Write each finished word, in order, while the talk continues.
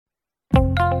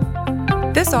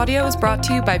This audio is brought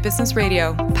to you by Business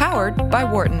Radio, powered by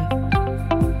Wharton.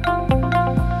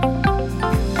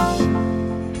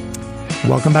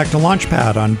 Welcome back to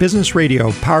Launchpad on Business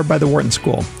Radio, powered by the Wharton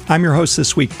School. I'm your host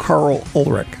this week, Carl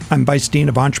Ulrich. I'm Vice Dean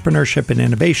of Entrepreneurship and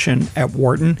Innovation at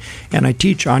Wharton, and I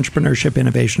teach entrepreneurship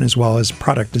innovation as well as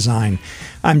product design.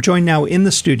 I'm joined now in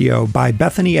the studio by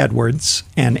Bethany Edwards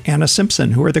and Anna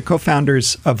Simpson, who are the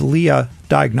co-founders of Leah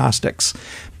Diagnostics.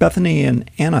 Bethany and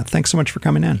Anna, thanks so much for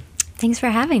coming in. Thanks for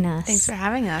having us. Thanks for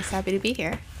having us. Happy to be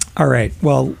here. All right.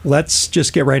 Well, let's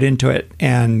just get right into it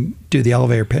and do the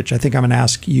elevator pitch. I think I'm going to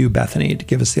ask you, Bethany, to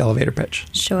give us the elevator pitch.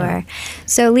 Sure.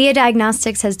 So Leah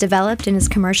Diagnostics has developed and is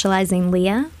commercializing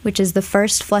Leah, which is the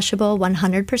first flushable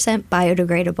 100%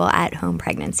 biodegradable at-home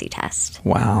pregnancy test.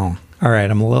 Wow. All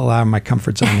right, I'm a little out of my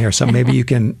comfort zone here, so maybe you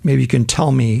can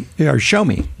tell me or show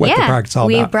me what the product's all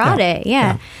about. We brought it.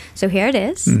 Yeah. So here it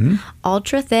is.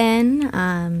 Ultra thin,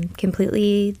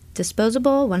 completely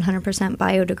disposable, 100%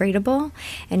 biodegradable,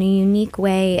 and a unique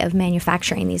way of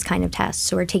manufacturing these kind of tests.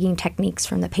 So we're taking techniques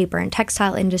from the paper and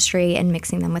textile industry and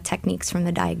mixing them with techniques from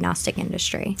the diagnostic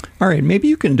industry. All right, maybe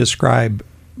you can describe,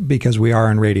 because we are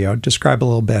on radio, describe a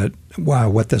little bit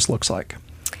what this looks like.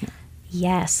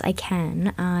 Yes, I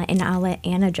can. And I'll let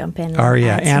Anna jump in. Oh,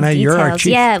 yeah. Anna, you're our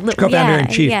chief co-founder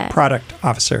and chief product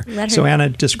officer. So Anna,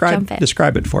 describe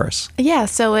it for us. Yeah,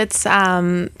 so it's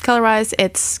color-wise,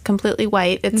 it's completely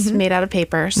white. It's made out of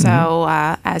paper. So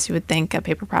as you would think a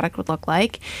paper product would look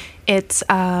like. It's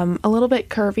a little bit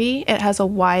curvy. It has a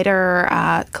wider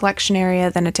collection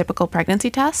area than a typical pregnancy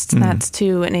test. That's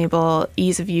to enable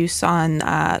ease of use on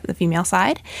the female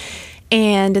side.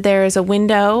 And there is a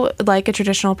window, like a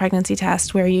traditional pregnancy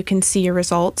test, where you can see your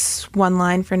results, 1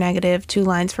 line for negative, 2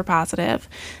 lines for positive.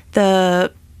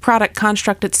 The product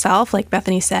construct itself, like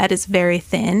Bethany said, is very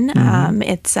thin.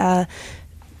 It's a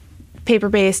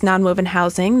paper-based nonwoven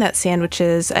housing that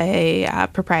sandwiches a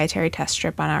proprietary test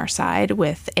strip on our side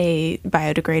with a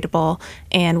biodegradable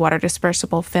and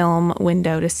water-dispersible film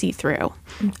window to see through.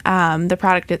 The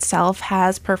product itself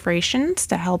has perforations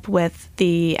to help with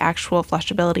the actual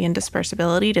flushability and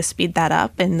dispersibility to speed that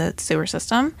up in the sewer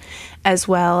system, as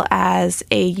well as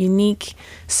a unique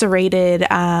serrated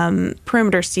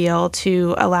perimeter seal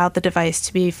to allow the device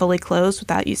to be fully closed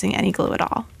without using any glue at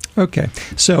all. Okay.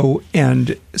 So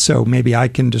maybe I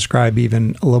can describe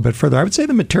even a little bit further. I would say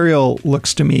the material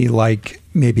looks to me like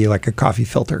maybe like a coffee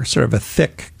filter, sort of a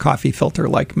thick coffee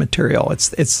filter-like material.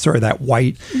 It's sort of that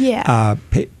white,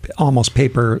 almost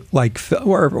paper-like,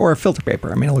 or a filter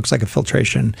paper. I mean, it looks like a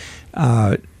filtration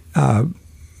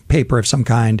paper of some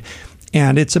kind.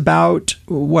 And it's about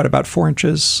 4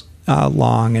 inches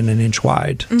long and 1 inch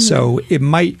wide. So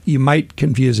you might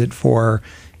confuse it for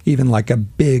even like a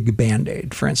big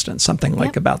Band-Aid, for instance, something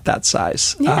like about that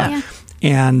size.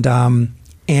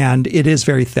 And it is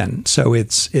very thin. So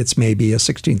it's maybe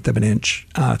 1/16 of an inch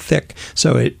thick.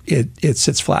 So it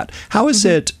sits flat. How is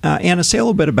it, Anna, say a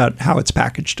little bit about how it's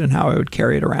packaged and how I would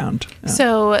carry it around.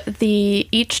 So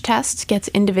each test gets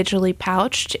individually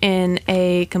pouched in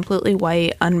a completely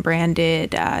white,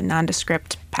 unbranded,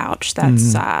 nondescript pouch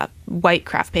that's white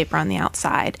craft paper on the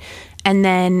outside. And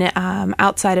then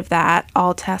outside of that,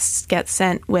 all tests get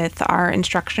sent with our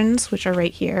instructions, which are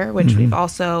right here, which we've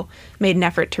also made an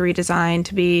effort to redesign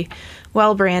to be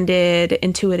well-branded,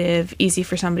 intuitive, easy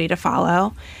for somebody to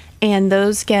follow. And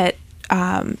those get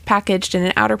packaged in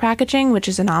an outer packaging, which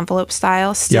is an envelope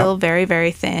style, still very,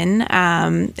 very thin.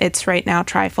 It's right now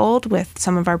trifold with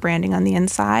some of our branding on the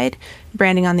inside,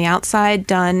 branding on the outside,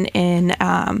 done in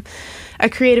a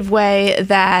creative way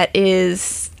that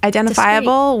is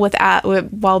identifiable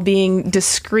while being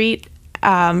discreet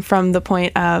from the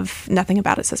point of nothing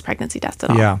about it says pregnancy test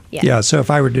at all. Yeah. So if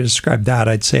I were to describe that,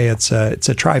 I'd say it's a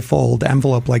trifold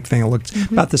envelope-like thing. It looks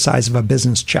about the size of a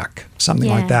business check, something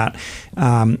like that.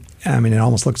 I mean, it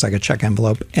almost looks like a check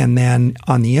envelope. And then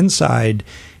on the inside,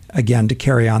 again, to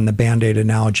carry on the Band-Aid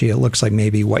analogy, it looks like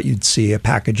maybe what you'd see a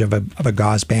package of a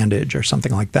gauze bandage or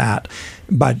something like that,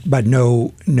 but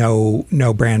no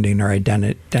branding or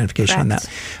identification on that.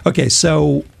 Okay,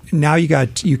 so now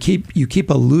you keep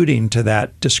alluding to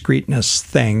that discreetness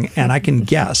thing, and I can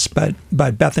guess, but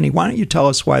Bethany, why don't you tell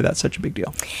us why that's such a big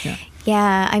deal?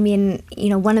 Yeah, I mean,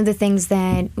 one of the things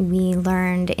that we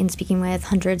learned in speaking with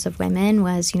hundreds of women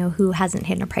was, who hasn't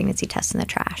hidden a pregnancy test in the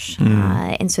trash?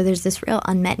 And so there's this real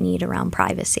unmet need around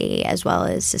privacy as well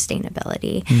as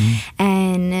sustainability.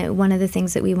 And one of the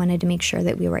things that we wanted to make sure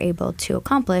that we were able to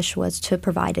accomplish was to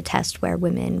provide a test where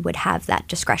women would have that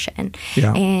discretion.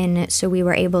 And so we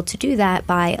were able to do that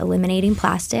by eliminating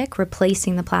plastic,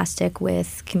 replacing the plastic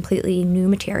with completely new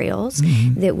materials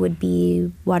that would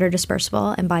be water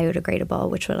dispersible and biodegradable. biodegradable,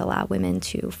 which would allow women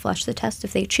to flush the test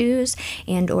if they choose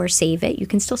and or save it. You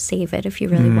can still save it if you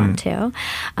really want to.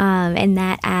 And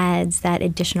that adds that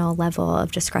additional level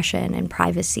of discretion and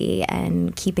privacy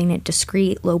and keeping it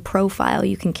discreet, low profile.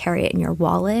 You can carry it in your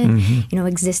wallet.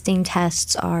 Existing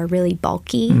tests are really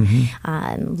bulky,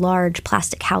 large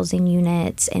plastic housing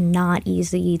units, and not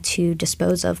easy to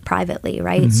dispose of privately,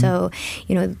 right? So,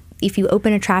 if you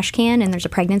open a trash can and there's a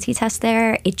pregnancy test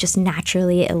there, it just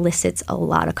naturally elicits a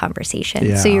lot of conversation.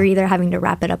 Yeah. So you're either having to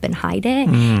wrap it up and hide it,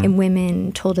 and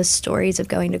women told us stories of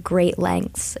going to great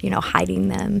lengths, hiding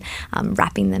them,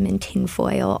 wrapping them in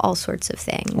tinfoil, all sorts of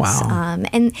things. Wow.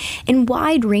 And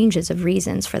wide ranges of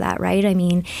reasons for that, right? I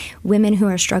mean, women who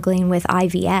are struggling with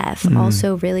IVF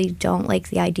also really don't like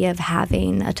the idea of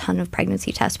having a ton of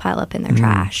pregnancy tests pile up in their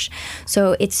trash.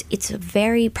 So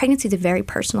pregnancy is very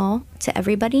personal to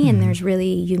everybody, and there's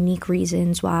really unique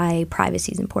reasons why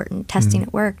privacy is important. Testing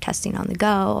at work, testing on the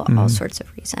go, all sorts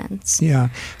of reasons. Yeah.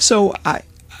 So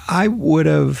I would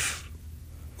have,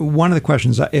 one of the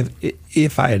questions,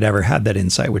 if I had ever had that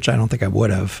insight, which I don't think I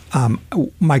would have,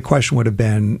 my question would have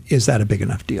been, is that a big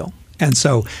enough deal? And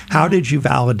so how did you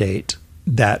validate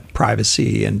that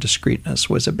privacy and discreetness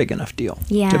was a big enough deal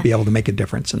to be able to make a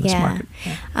difference in this market?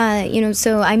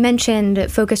 So I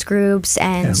mentioned focus groups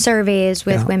and surveys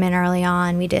with women early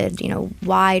on. We did,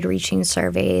 wide-reaching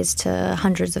surveys to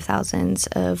hundreds of thousands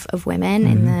of women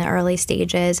in the early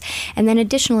stages. And then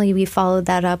additionally, we followed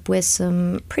that up with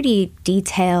some pretty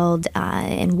detailed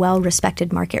and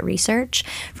well-respected market research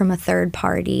from a third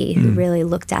party who really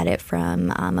looked at it from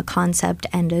a concept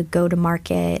and a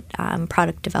go-to-market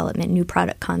product development, new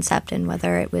product concept, and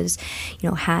whether it was,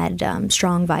 had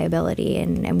strong viability.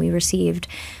 And we received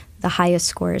the highest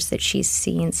scores that she's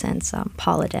seen since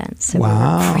Polydent. So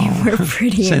we were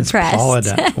pretty since impressed.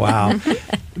 Polydent. Wow.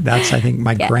 That's, I think,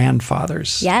 my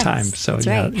grandfather's time. So that's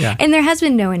right. Yeah. And there has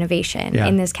been no innovation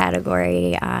in this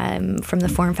category from the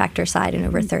form factor side in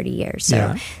over 30 years.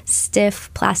 So stiff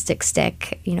plastic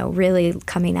stick, really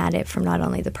coming at it from not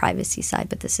only the privacy side,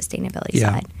 but the sustainability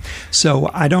side. So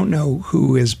I don't know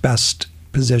who is best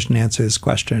positioned to answer this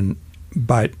question,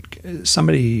 but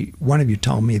one of you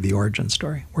tell me the origin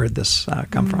story. Where did this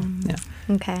come from? Yeah.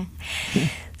 Okay.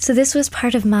 So this was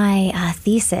part of my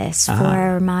thesis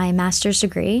for my master's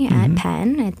degree at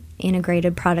Penn, at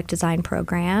Integrated Product Design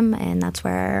Program, and that's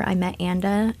where I met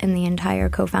Anda and the entire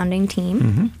co-founding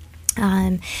team.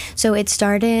 So it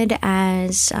started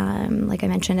as, like I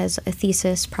mentioned, as a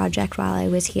thesis project while I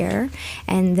was here,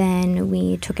 and then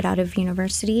we took it out of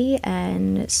university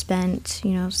and spent,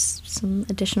 some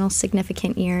additional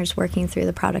significant years working through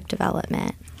the product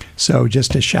development. So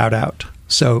just a shout out.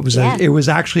 So it was it was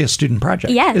actually a student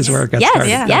project. Yes. Is where it got started.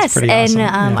 Yes. That's pretty awesome.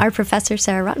 And our professor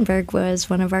Sarah Rottenberg was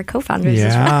one of our co-founders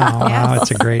as well. Wow,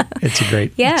 it's a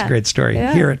great story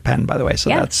here at Penn, by the way. So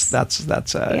that's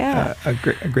a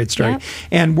great story. Yep.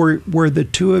 And were the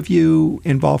two of you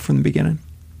involved from the beginning?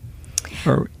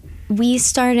 Or we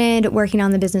started working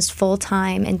on the business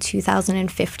full-time in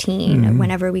 2015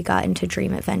 whenever we got into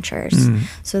Dream Adventures.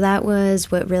 So that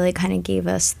was what really kind of gave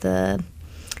us the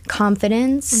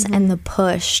confidence and the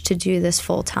push to do this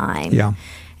full-time.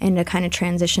 And to kind of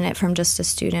transition it from just a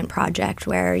student project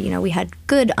where, we had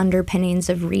good underpinnings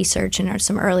of research and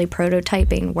some early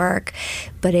prototyping work,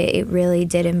 but it really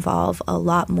did involve a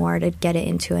lot more to get it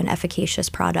into an efficacious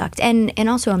product and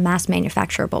also a mass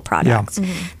manufacturable product.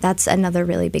 That's another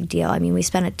really big deal. I mean, we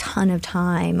spent a ton of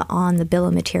time on the bill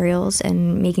of materials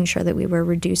and making sure that we were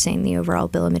reducing the overall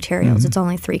bill of materials. It's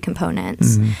only 3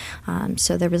 components.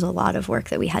 So there was a lot of work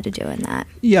that we had to do in that.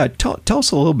 Yeah, tell us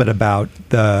a little bit about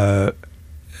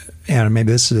and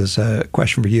maybe this is a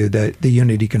question for you, the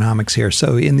unit economics here.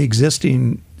 So in the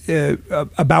existing,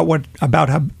 what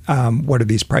are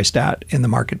these priced at in the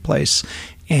marketplace,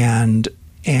 and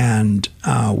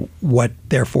what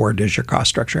therefore does your cost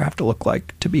structure have to look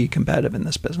like to be competitive in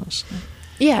this business?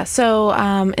 Yeah, so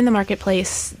in the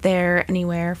marketplace, they're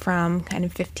anywhere from kind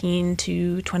of $15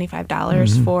 to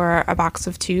 $25 for a box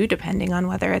of 2, depending on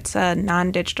whether it's a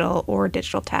non-digital or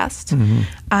digital test.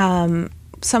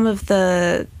 Some of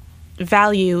the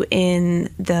value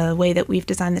in the way that we've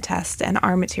designed the test and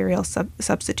our material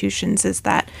substitutions is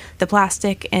that the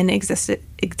plastic in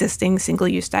existing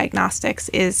single-use diagnostics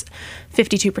is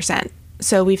 52%.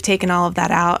 So we've taken all of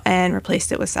that out and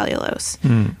replaced it with cellulose.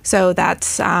 So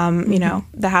that's, the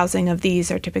housing of these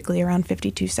are typically around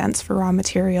 52 cents for raw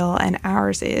material, and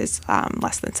ours is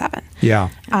less than 7. Yeah.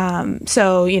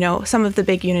 So, some of the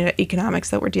big unit economics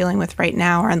that we're dealing with right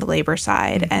now are on the labor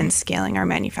side and scaling our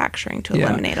manufacturing to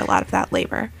eliminate a lot of that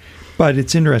labor. But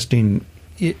it's interesting,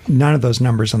 none of those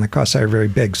numbers on the cost side are very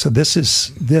big. So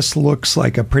this looks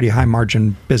like a pretty high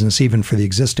margin business even for the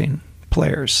existing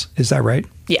players. Is that right?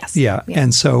 Yes. Yeah.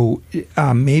 And so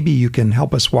maybe you can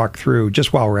help us walk through,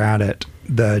 just while we're at it,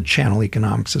 the channel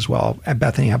economics as well.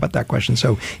 Bethany, how about that question?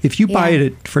 So if you buy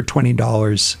it for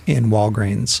 $20 in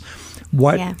Walgreens,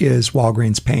 what is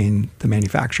Walgreens paying the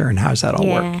manufacturer, and how does that all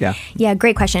work? Yeah,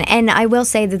 great question. And I will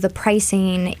say that the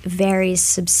pricing varies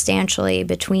substantially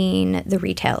between the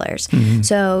retailers.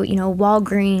 So,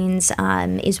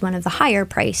 Walgreens is one of the higher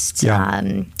priced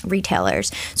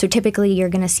retailers. So typically you're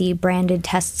going to see branded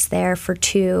tests there for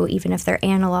two, even if they're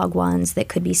analog ones that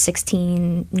could be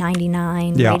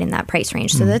 $16.99, right in that price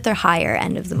range. So that they're higher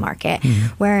end of the market.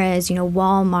 Whereas,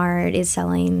 Walmart is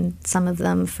selling some of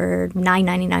them for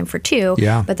 $9.99 for two.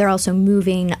 But they're also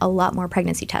moving a lot more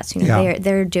pregnancy tests.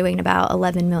 They're doing about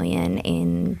 11 million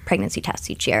in pregnancy tests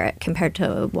each year compared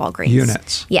to Walgreens.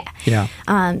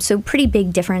 Units. So pretty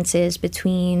big differences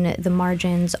between the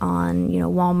margins on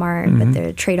Walmart, but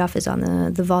the trade-off is on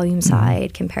the volume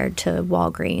side compared to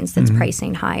Walgreens that's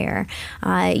pricing higher.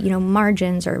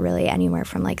 Margins are really anywhere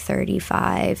from like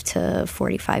 35 to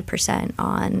 45%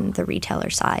 on the retailer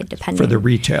side, depending. For the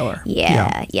retailer.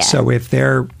 Yeah. So if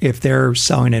they're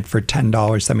selling it for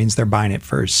 $10, that means they're buying it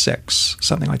for $6,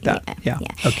 something like that. Yeah.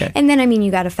 Okay. And then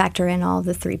you got to factor in all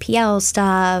the 3PL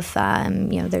stuff.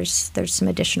 There's some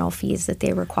additional fees that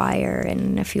they require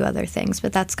and a few other things,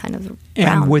 but that's kind of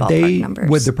round ballpark numbers.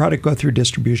 Would the product go through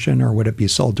distribution, or would it be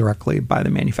sold directly by the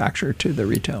manufacturer to the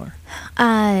retailer?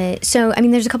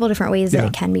 There's a couple of different ways that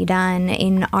it can be done.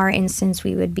 In our instance,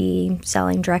 we would be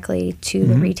selling directly to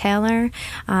the retailer.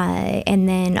 And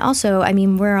then also,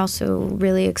 we're also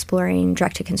really exploring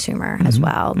direct-to-consumer as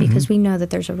well, because we know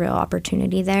that there's a real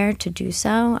opportunity there to do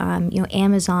so.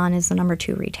 Amazon is the number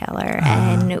 2 retailer,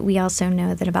 and we also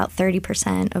know that about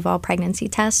 30% of all pregnancy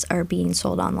tests are being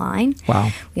sold online.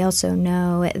 Wow. We also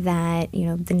know that,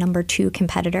 the number 2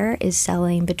 competitor is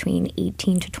selling between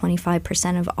 18 to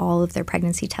 25% of all of their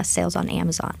pregnancy test sales on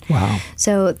Amazon. Wow.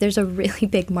 So there's a really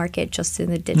big market just in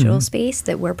the digital space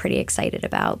that we're pretty excited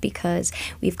about, because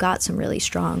we've got some really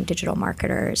strong digital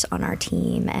marketers on our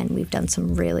team, and we've done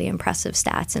some really impressive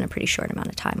stats in a pretty short amount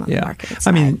of time on the marketing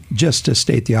side. Just to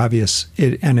state the obvious,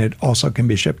 it also can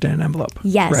be shipped in an envelope.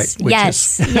 Yes. Right,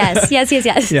 yes.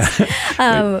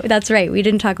 That's right. We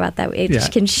didn't talk about that.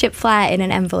 It can ship flat in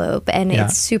an envelope, and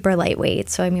it's super lightweight.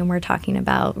 So, we're talking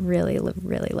about really,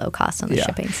 really low cost on the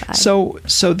shipping side.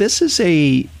 So this is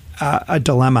a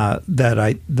dilemma that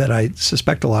I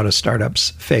suspect a lot of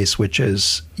startups face, which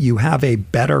is you have a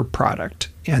better product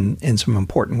in some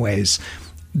important ways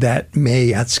that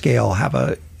may at scale have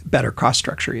a better cost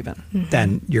structure even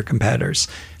than your competitors.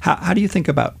 How do you think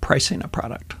about pricing a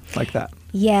product like that?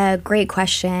 Yeah, great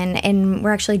question. And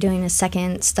we're actually doing a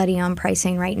second study on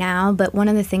pricing right now. But one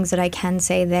of the things that I can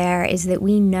say there is that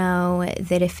we know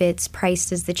that if it's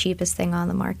priced as the cheapest thing on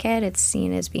the market, it's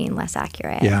seen as being less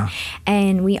accurate. Yeah.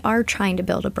 And we are trying to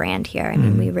build a brand here.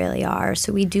 We really are.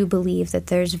 So we do believe that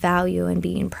there's value in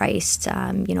being priced,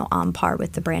 on par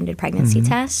with the branded pregnancy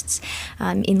tests.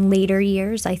 In later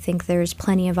years, I think there's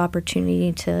plenty of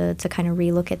opportunity to kind of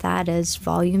relook at that as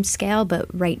volume scale. But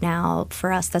right now,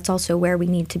 for us, that's also where we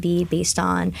need to be based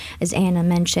on, as Anna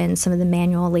mentioned, some of the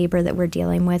manual labor that we're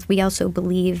dealing with. We also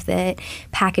believe that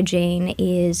packaging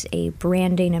is a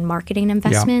branding and marketing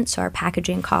investment, so our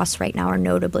packaging costs right now are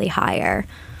notably higher.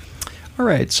 All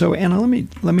right, so Anna,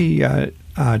 let me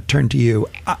turn to you.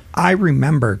 I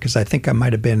remember, because I think I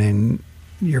might have been in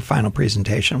your final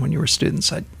presentation when you were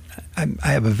students. I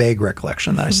have a vague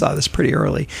recollection that I saw this pretty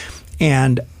early,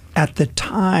 and at the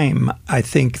time, I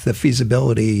think the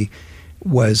feasibility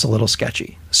was a little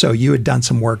sketchy. So you had done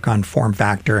some work on form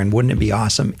factor, and wouldn't it be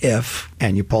awesome if,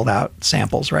 and you pulled out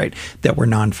samples, right, that were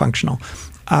non-functional.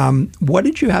 What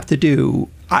did you have to do?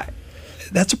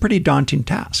 That's a pretty daunting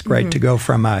task, right, to go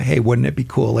from hey, wouldn't it be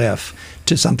cool if,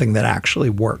 to something that actually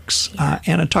works.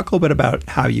 Anna, talk a little bit about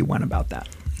how you went about that.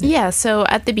 Yeah, so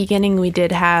at the beginning we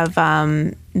did have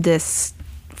this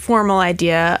formal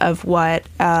idea of what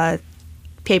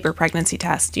paper pregnancy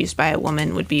test used by a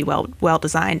woman would be well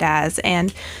designed as,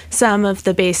 and some of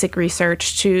the basic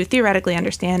research to theoretically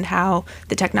understand how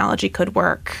the technology could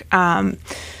work.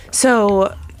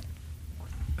 So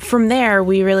from there,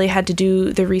 we really had to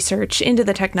do the research into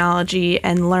the technology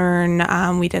and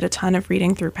learn. We did a ton of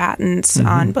reading through patents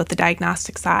on both the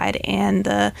diagnostic side and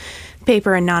the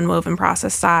paper and nonwoven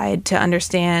process side to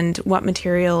understand what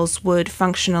materials would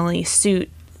functionally suit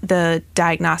the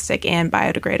diagnostic and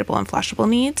biodegradable and flushable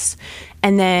needs.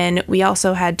 And then we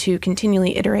also had to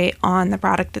continually iterate on the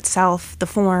product itself, the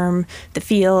form, the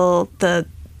feel, the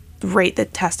rate the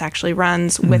test actually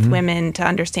runs with women to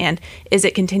understand, is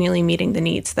it continually meeting the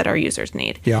needs that our users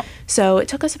need? Yeah. So it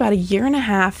took us about a year and a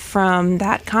half from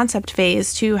that concept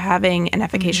phase to having an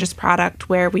efficacious product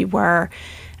where we were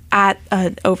at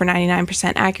over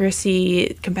 99%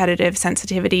 accuracy, competitive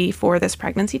sensitivity for this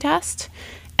pregnancy test.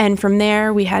 And from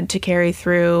there, we had to carry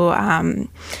through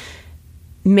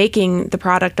making the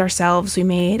product ourselves. We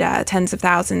made tens of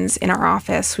thousands in our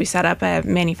office. We set up a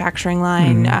manufacturing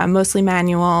line, mostly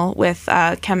manual, with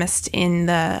a chemist in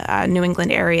the New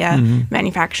England area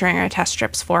manufacturing our test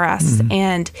strips for us.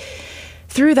 And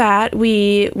through that,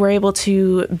 we were able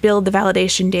to build the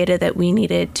validation data that we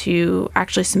needed to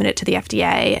actually submit it to the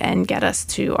FDA and get us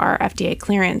to our FDA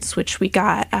clearance, which we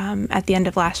got at the end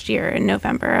of last year in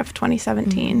November of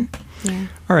 2017. Yeah.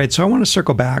 All right, so I want to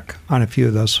circle back on a few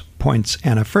of those points.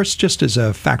 Anna, first, just as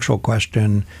a factual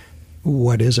question,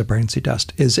 what is a pregnancy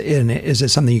test? Is it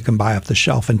something you can buy off the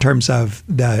shelf in terms of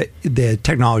the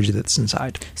technology that's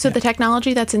inside? So the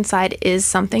technology that's inside is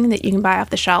something that you can buy off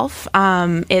the shelf.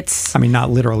 It's... I mean, not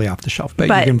literally off the shelf, but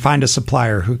you can find a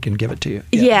supplier who can give it to you.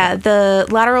 Yeah, the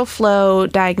lateral flow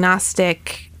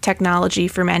diagnostic technology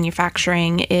for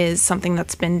manufacturing is something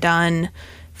that's been done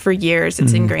for years.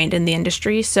 It's ingrained in the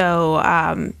industry. So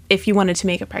if you wanted to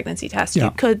make a pregnancy test,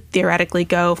 you could theoretically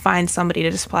go find somebody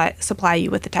to supply you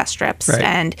with the test strips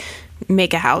and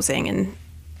make a housing and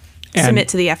submit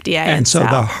to the FDA. And so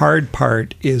the hard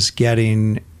part is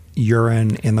getting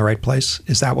urine in the right place.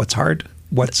 Is that what's hard?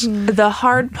 The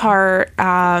hard part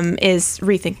is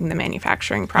rethinking the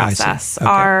manufacturing process.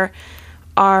 Okay.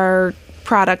 Our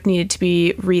product needed to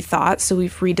be rethought, so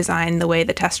we've redesigned the way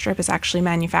the test strip is actually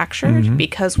manufactured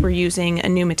because we're using a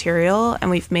new material,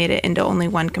 and we've made it into only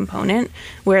one component,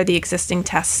 where the existing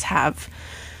tests have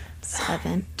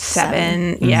seven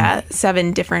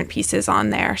different pieces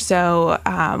on there. So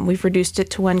we've reduced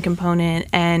it to one component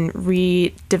and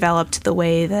redeveloped the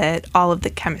way that all of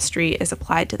the chemistry is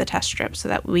applied to the test strip so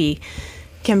that we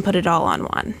can put it all on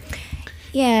one.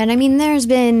 Yeah, and I mean, there's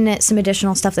been some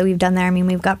additional stuff that we've done there. I mean,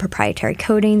 we've got proprietary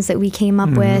coatings that we came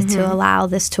up with to allow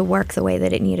this to work the way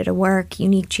that it needed to work,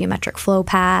 unique geometric flow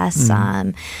paths,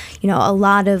 a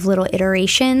lot of little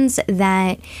iterations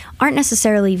that aren't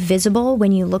necessarily visible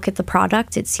when you look at the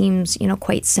product. It seems,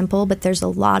 quite simple, but there's a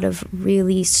lot of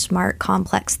really smart,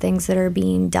 complex things that are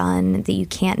being done that you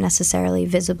can't necessarily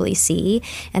visibly see.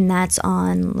 And that's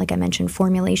on, like I mentioned,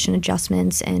 formulation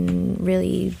adjustments and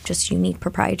really just unique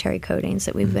proprietary coatings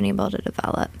that we've been able to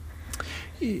develop.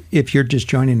 If you're just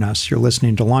joining us, you're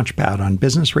listening to Launchpad on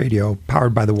Business Radio,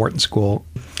 powered by the Wharton School.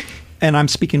 And I'm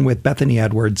speaking with Bethany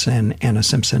Edwards and Anna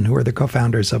Simpson, who are the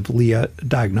co-founders of Leah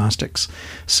Diagnostics.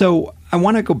 So I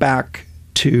want to go back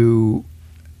to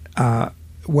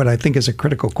what I think is a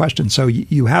critical question. So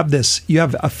you have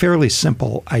a fairly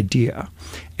simple idea.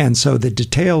 And so the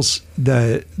details,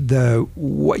 the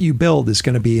what you build is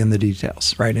going to be in the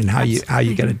details, right? And how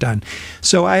you get it done.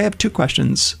 So I have two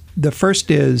questions. The first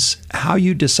is how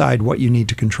you decide what you need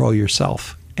to control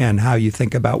yourself and how you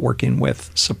think about working with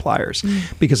suppliers.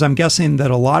 Because I'm guessing that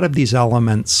a lot of these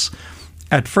elements,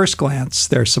 at first glance,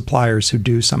 there are suppliers who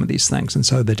do some of these things. And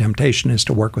so the temptation is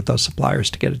to work with those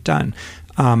suppliers to get it done.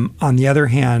 On the other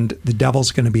hand, the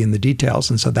devil's going to be in the details,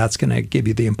 and so that's going to give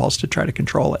you the impulse to try to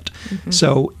control it.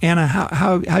 So, Anna,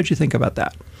 how'd you think about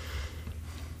that?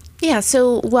 Yeah,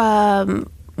 so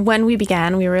when we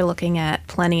began, we were looking at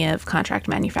plenty of contract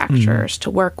manufacturers to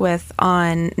work with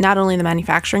on not only the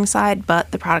manufacturing side,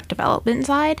 but the product development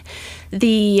side.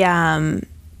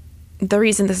 The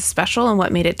reason this is special and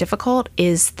what made it difficult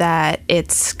is that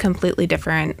it's completely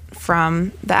different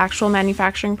from the actual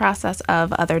manufacturing process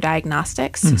of other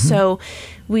diagnostics. So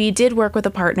we did work with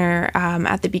a partner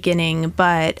at the beginning,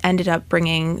 but ended up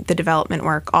bringing the development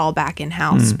work all back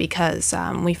in-house because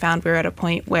we found we were at a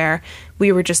point where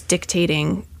we were just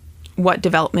dictating what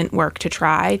development work to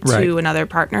try to another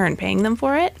partner and paying them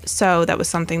for it. So that was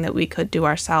something that we could do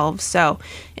ourselves. So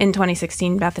in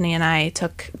 2016, Bethany and I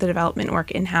took the development work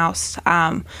in-house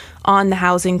on the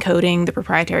housing coating, the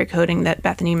proprietary coating that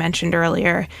Bethany mentioned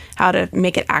earlier, how to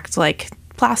make it act like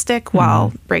plastic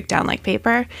while break down like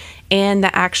paper, and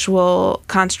the actual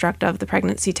construct of the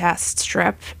pregnancy test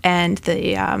strip and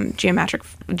the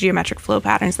geometric flow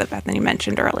patterns that Bethany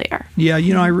mentioned earlier. Yeah,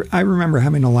 I remember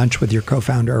having a lunch with your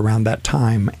co-founder around that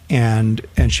time, and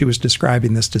she was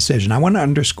describing this decision. I want to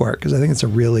underscore it because I think it's a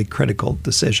really critical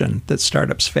decision that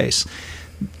startups face.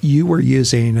 You were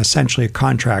using essentially a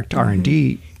contract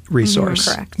R&D resource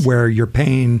where you're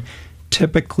paying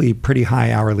typically pretty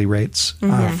high hourly rates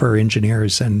for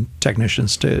engineers and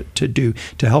technicians to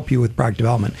help you with product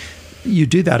development. You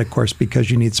do that, of course, because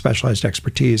you need specialized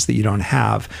expertise that you don't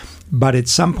have. But at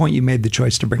some point, you made the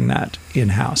choice to bring that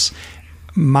in-house.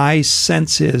 My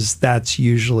sense is that's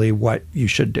usually what you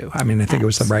should do. I mean, I think it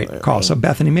was the right call. So,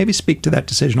 Bethany, maybe speak to that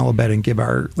decision a little bit and give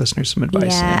our listeners some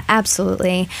advice. Yeah,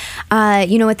 absolutely. At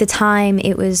the time,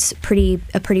 it was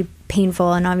a pretty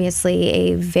painful and obviously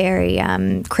a very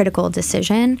critical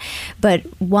decision, but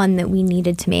one that we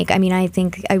needed to make. I mean,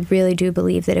 I really do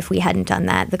believe that if we hadn't done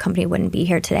that, the company wouldn't be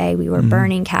here today. We were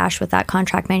burning cash with that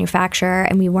contract manufacturer,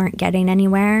 and we weren't getting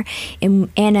anywhere. And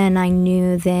Anna and I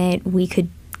knew that we could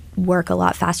work a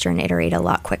lot faster and iterate a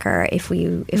lot quicker if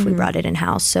we brought it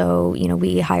in-house. So,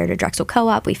 we hired a Drexel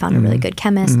co-op, we found a really good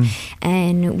chemist,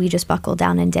 and we just buckled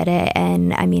down and did it.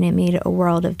 And I mean, it made a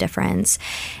world of difference.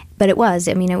 But it was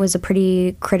a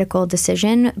pretty critical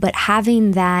decision. But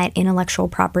having that intellectual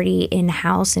property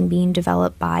in-house and being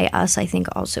developed by us, I think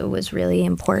also was really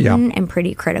important and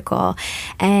pretty critical.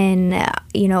 And,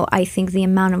 I think the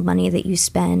amount of money that you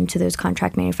spend to those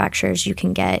contract manufacturers, you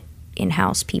can get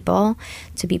in-house people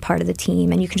to be part of the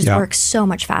team, and you can just work so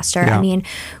much faster. I mean,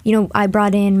 I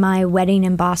brought in my wedding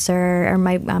embosser, or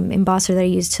my embosser that I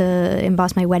used to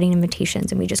emboss my wedding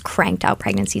invitations, and we just cranked out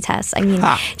pregnancy tests. I mean,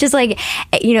 just like,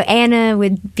 Anna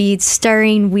would be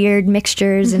stirring weird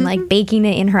mixtures and like baking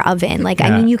it in her oven. Like,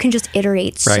 I mean, you can just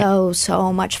iterate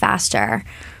so much faster.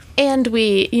 And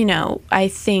I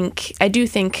do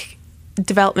think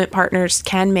development partners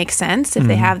can make sense if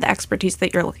they have the expertise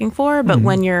that you're looking for. But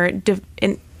when you're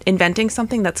inventing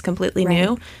something that's completely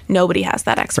new, nobody has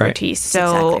that expertise.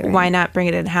 So why not bring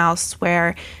it in-house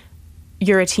where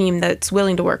you're a team that's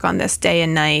willing to work on this day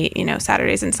and night,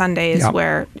 Saturdays and Sundays,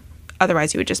 where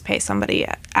otherwise you would just pay somebody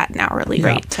at an hourly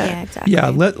rate to...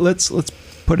 Let's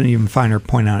put an even finer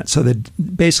point on it. So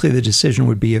that basically the decision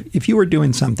would be if you were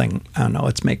doing something, I don't know,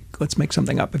 let's make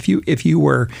something up. If you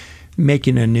were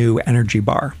making a new energy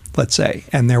bar, let's say,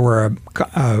 and there were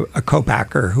a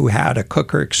co-packer who had a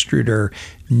cooker extruder,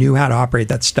 knew how to operate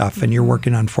that stuff, and you're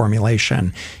working on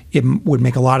formulation, it would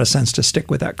make a lot of sense to stick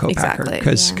with that co-packer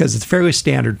because it's a fairly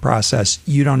standard process.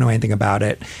 You don't know anything about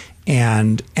it,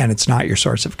 and it's not your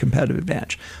source of competitive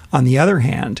advantage. On the other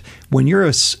hand, when you're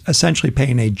essentially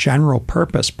paying a general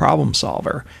purpose problem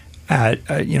solver at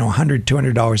 $100,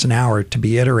 $200 an hour to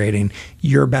be iterating,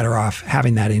 you're better off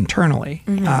having that internally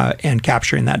and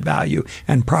capturing that value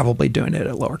and probably doing it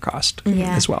at lower cost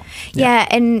as well. Yeah,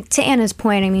 and to Anna's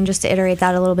point, I mean, just to iterate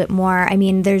that a little bit more, I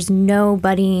mean, there's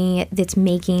nobody that's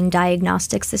making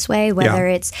diagnostics this way, whether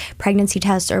it's pregnancy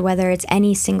tests or whether it's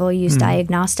any single-use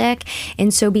diagnostic.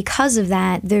 And so because of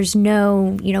that, there's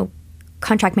no,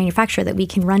 contract manufacturer that we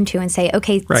can run to and say,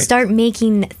 okay, start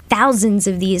making thousands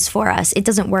of these for us. It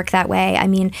doesn't work that way. I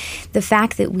mean, the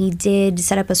fact that we did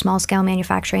set up a small scale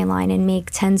manufacturing line and make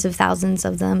tens of thousands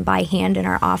of them by hand in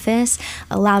our office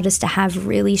allowed us to have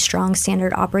really strong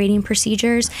standard operating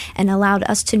procedures and allowed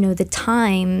us to know the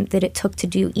time that it took to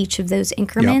do each of those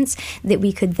increments that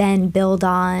we could then build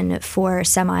on for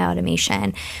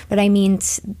semi-automation. But I mean,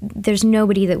 there's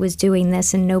nobody that was doing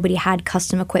this and nobody had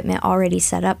custom equipment already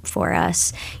set up for us.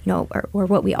 Or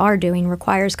what we are doing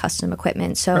requires custom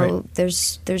equipment. So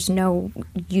there's no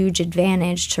huge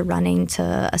advantage to running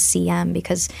to a CM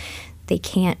because they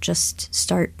can't just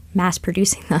start mass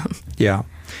producing them. Yeah.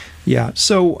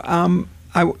 So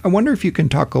I wonder if you can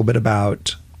talk a little bit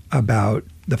about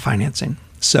the financing.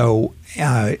 So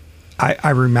I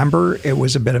remember it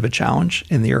was a bit of a challenge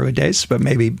in the early days, but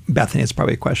maybe Bethany, it's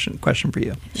probably a question for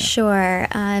you. Yeah. Sure.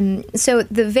 So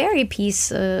the very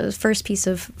first piece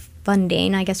of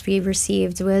funding I guess we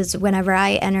received was whenever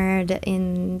I entered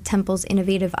in Temple's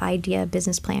Innovative Idea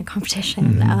Business Plan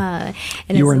competition. And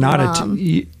you were not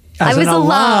I was an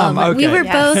alum. Okay. We were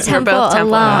both Temple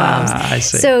alums. I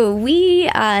see. So we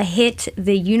hit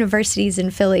the universities in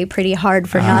Philly pretty hard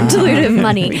for non-dilutive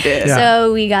money. We did.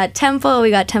 So we got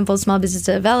Temple Small Business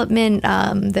Development,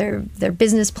 their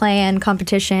business plan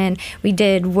competition. We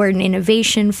did Wharton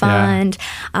Innovation Fund.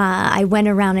 I went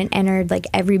around and entered like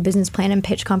every business plan and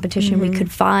pitch competition we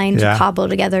could find to cobble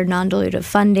together non-dilutive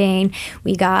funding.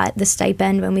 We got the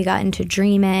stipend when we got into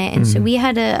Dream It. And so we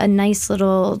had a nice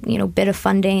little bit of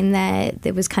funding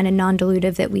that was kind of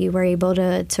non-dilutive that we were able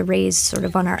to raise sort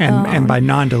of on our own. And by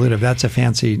non-dilutive, that's a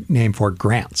fancy name for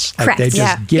grants. Like Correct. They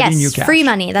just giving you cash. Free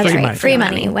money. That's right. Free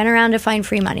money. Went around to find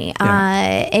free money.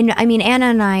 And I mean, Anna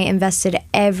and I invested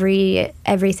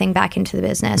everything back into the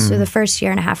business. So the first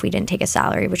year and a half, we didn't take a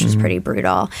salary, which was pretty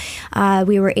brutal.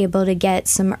 We were able to get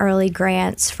some early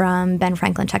grants from Ben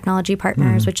Franklin Technology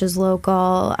Partners, which is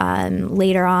local.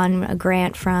 Later on, a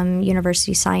grant from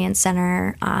University Science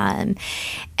Center.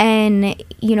 And,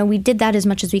 we did that as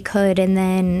much as we could. And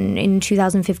then in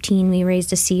 2015, we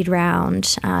raised a seed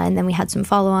round. And then we had some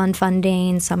follow-on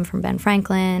funding, some from Ben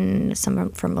Franklin, some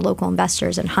from local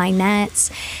investors and high nets,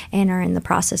 and are in the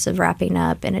process of wrapping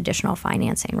up an additional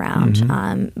financing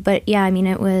round. But yeah,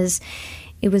 it was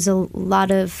a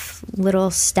lot of little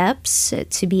steps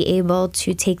to be able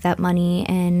to take that money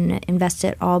and invest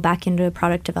it all back into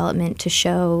product development to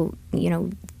show,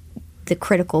 the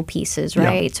critical pieces,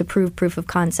 right? To prove proof of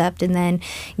concept and then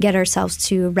get ourselves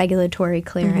to regulatory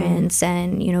clearance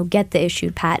and, get the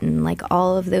issued patent, like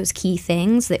all of those key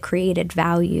things that created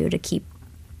value to keep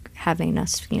having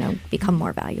us, become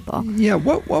more valuable. Yeah.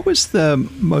 What was the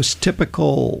most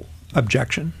typical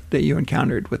objection that you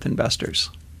encountered with investors?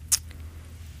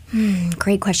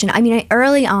 Great question.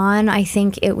 Early on, I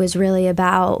think it was really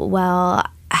about, well,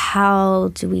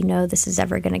 how do we know this is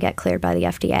ever going to get cleared by the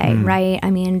FDA, right?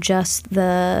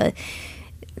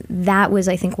 That was,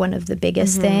 I think, one of the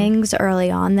biggest things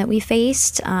early on that we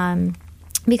faced.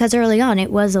 Because early on,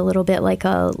 it was a little bit like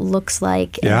a looks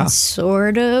like and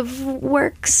sort of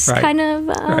works kind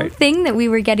of thing that we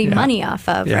were getting money off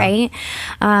of, right?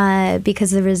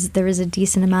 Because there was a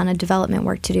decent amount of development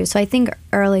work to do. So I think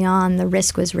early on, the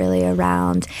risk was really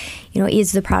around,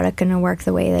 is the product going to work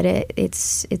the way that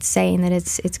it's saying that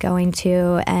it's going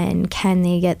to, and can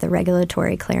they get the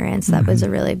regulatory clearance? That was a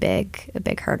really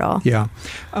big hurdle. Yeah,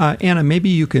 Anna,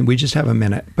 maybe we just have a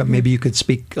minute, but maybe you could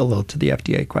speak a little to the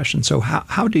FDA question. So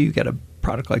how do you get a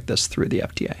product like this through the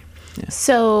FDA? Yeah.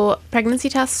 So pregnancy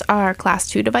tests are class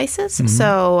 2 devices.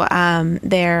 So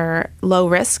they're low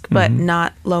risk, but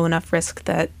not low enough risk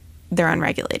that they're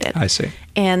unregulated. I see.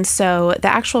 And so the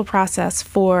actual process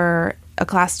for a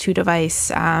class 2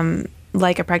 device,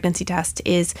 like a pregnancy test,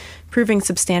 is proving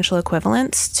substantial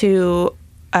equivalence to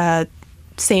a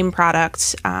same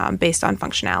product based on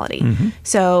functionality.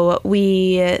 So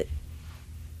we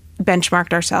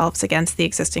benchmarked ourselves against the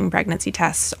existing pregnancy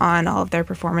tests on all of their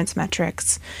performance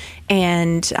metrics.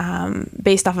 And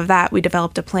based off of that, we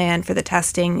developed a plan for the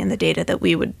testing and the data that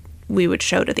we would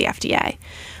show to the FDA.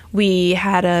 We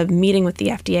had a meeting with the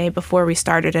FDA before we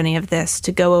started any of this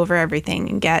to go over everything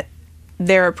and get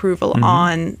their approval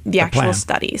on the actual plan.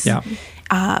 Studies. Yeah.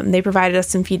 They provided us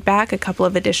some feedback, a couple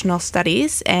of additional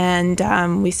studies, and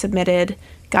we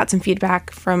got some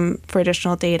feedback for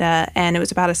additional data, and it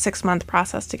was about a 6-month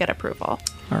process to get approval.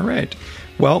 All right.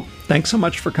 Well, thanks so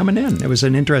much for coming in. It was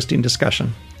an interesting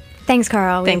discussion. Thanks,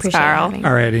 Carl. Thanks, Carl.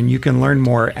 All right, and you can learn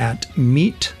more at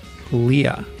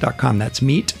meetlia.com. That's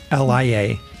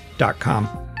meetlia.com.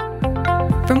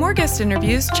 For more guest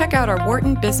interviews, check out our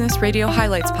Wharton Business Radio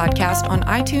Highlights podcast on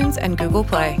iTunes and Google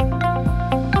Play.